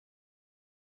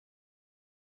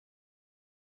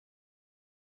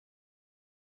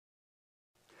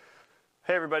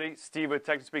Hey everybody, Steve with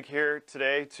Technospeak here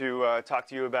today to talk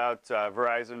to you about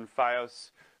Verizon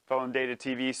FIOS Phone Data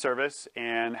TV service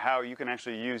and how you can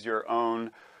actually use your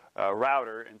own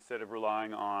router instead of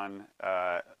relying on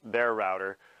their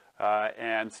router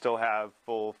and still have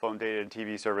full phone data and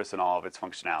TV service and all of its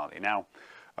functionality. Now,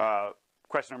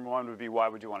 question number one would be, why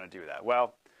would you want to do that?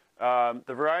 Well, the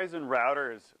Verizon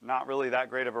router is not really that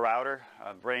great of a router.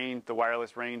 The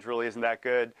wireless range really isn't that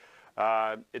good.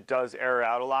 It does error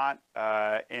out a lot,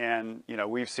 and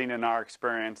we've seen in our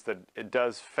experience that it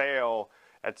does fail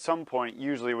at some point,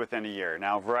 usually within a year.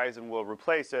 Now, Verizon will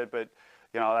replace it, but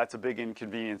that's a big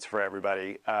inconvenience for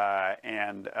everybody,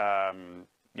 and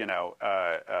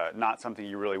not something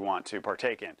you really want to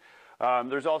partake in.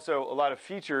 There's also a lot of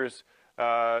features,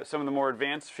 some of the more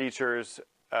advanced features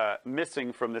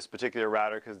missing from this particular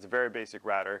router, because it's a very basic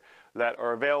router, that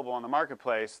are available on the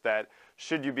marketplace that,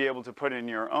 should you be able to put in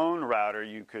your own router,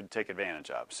 you could take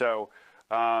advantage of. So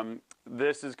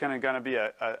this is kind of going to be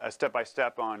a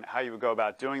step-by-step on how you would go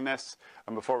about doing this.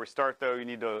 And before we start, though, you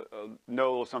need to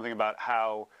know something about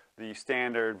how the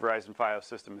standard Verizon FIOS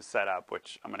system is set up,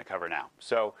 which I'm going to cover now.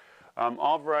 So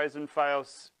all Verizon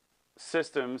FIOS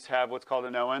systems have what's called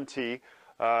an ONT,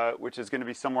 which is going to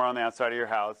be somewhere on the outside of your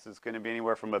house. It's going to be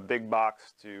anywhere from a big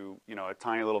box to a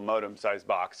tiny little modem-sized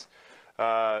box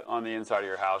on the inside of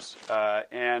your house.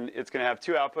 And it's going to have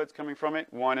two outputs coming from it.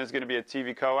 One is going to be a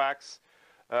TV coax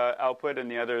output,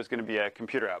 and the other is going to be a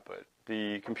computer output.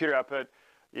 The computer output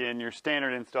in your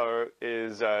standard installer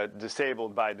is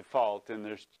disabled by default, and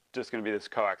there's just going to be this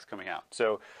coax coming out.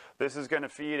 So this is going to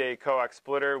feed a coax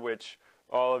splitter, which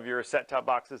all of your set-top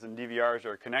boxes and DVRs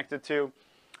are connected to.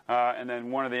 And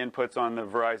then one of the inputs on the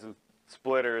Verizon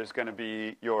splitter is going to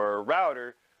be your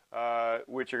router,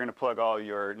 which you're going to plug all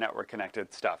your network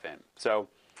connected stuff in. So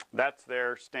that's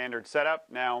their standard setup.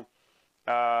 Now,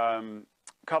 a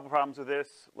couple problems with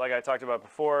this. Like I talked about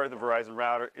before, the Verizon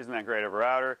router isn't that great of a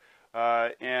router.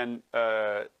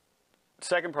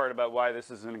 Second part about why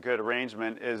this isn't a good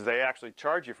arrangement is they actually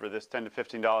charge you for this $10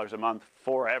 to $15 a month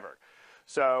forever.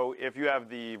 So if you have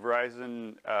the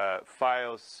Verizon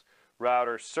FIOS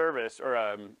router service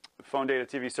or phone data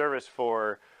TV service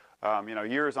for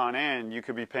years on end, you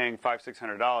could be paying $500 to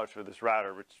 $600 for this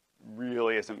router, which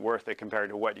really isn't worth it compared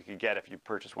to what you could get if you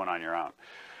purchase one on your own.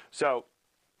 So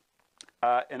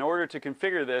in order to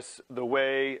configure this the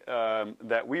way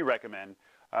that we recommend,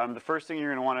 the first thing you're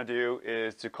going to want to do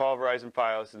is to call Verizon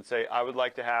FIOS and say, I would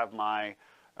like to have my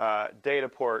data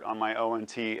port on my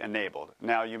ONT enabled.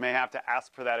 Now, you may have to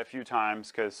ask for that a few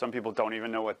times because some people don't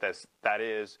even know what that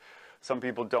is. Some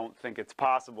people don't think it's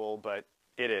possible, but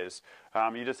it is.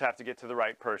 You just have to get to the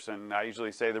right person. I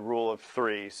usually say the rule of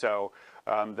three. So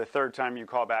the third time you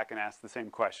call back and ask the same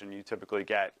question, you typically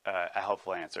get a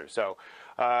helpful answer. So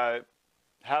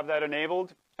have that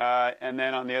enabled. And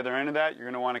then on the other end of that, you're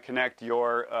going to want to connect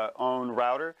your own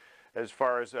router. As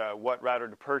far as what router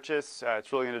to purchase,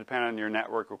 it's really going to depend on your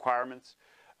network requirements.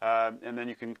 And then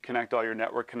you can connect all your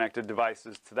network connected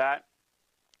devices to that.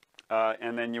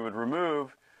 And then you would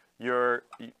remove your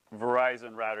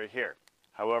Verizon router here.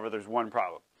 However, there's one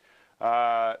problem.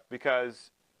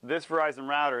 Because this Verizon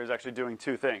router is actually doing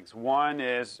two things. One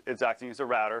is it's acting as a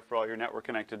router for all your network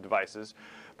connected devices.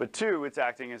 But two, it's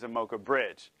acting as a MoCA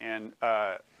bridge. And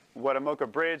what a MoCA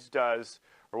bridge does,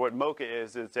 or what MoCA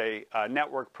is, it's a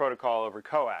network protocol over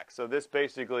coax. So this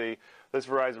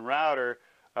Verizon router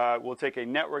will take a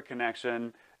network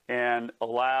connection and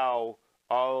allow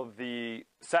all of the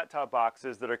set-top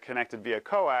boxes that are connected via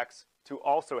coax to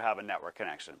also have a network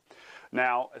connection.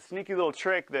 Now, a sneaky little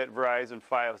trick that Verizon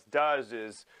FIOS does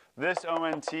is this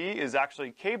ONT is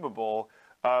actually capable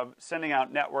of sending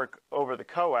out network over the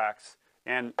coax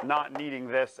and not needing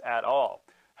this at all.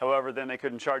 However, then they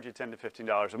couldn't charge you $10 to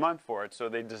 $15 a month for it, so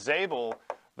they disable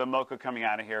the MoCA coming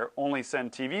out of here, only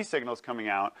send TV signals coming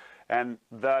out, and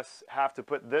thus have to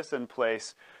put this in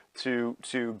place to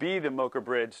be the MoCA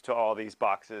bridge to all these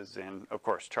boxes and, of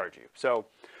course, charge you. So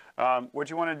what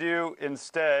you want to do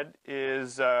instead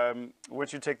is,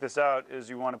 once you take this out, is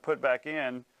you want to put back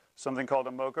in something called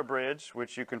a MoCA bridge,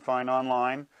 which you can find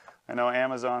online. I know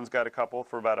Amazon's got a couple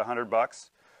for about $100.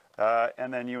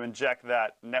 And then you inject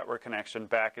that network connection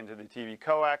back into the TV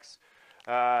coax,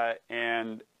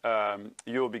 and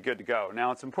you'll be good to go.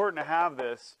 Now, it's important to have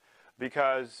this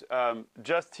because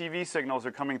just TV signals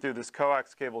are coming through this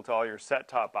coax cable to all your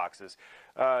set-top boxes.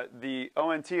 The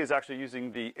ONT is actually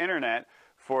using the internet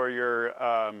for your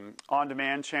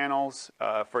on-demand channels,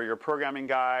 for your programming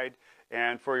guide,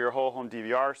 and for your whole home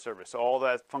DVR service. So all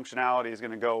that functionality is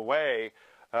going to go away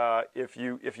if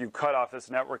you cut off this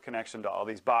network connection to all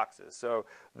these boxes. So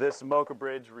this MoCA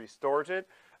bridge restores it.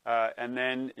 and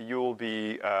then you'll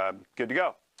be good to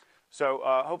go. So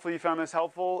hopefully you found this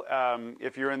helpful.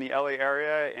 If you're in the LA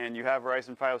area and you have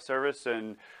Verizon FIOS service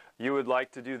and you would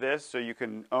like to do this so you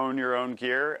can own your own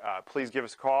gear, please give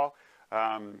us a call.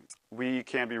 We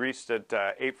can be reached at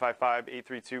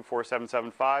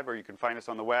 855-832-4775, or you can find us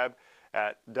on the web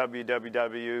at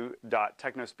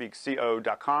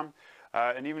www.technospeakco.com.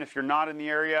 And even if you're not in the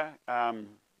area,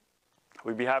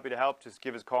 we'd be happy to help. Just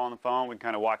give us a call on the phone. We can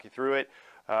kind of walk you through it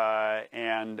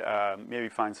and maybe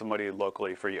find somebody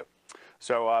locally for you.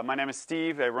 So my name is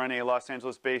Steve. I run a Los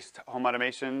Angeles-based home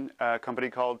automation company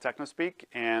called Technospeak,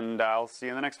 and I'll see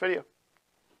you in the next video.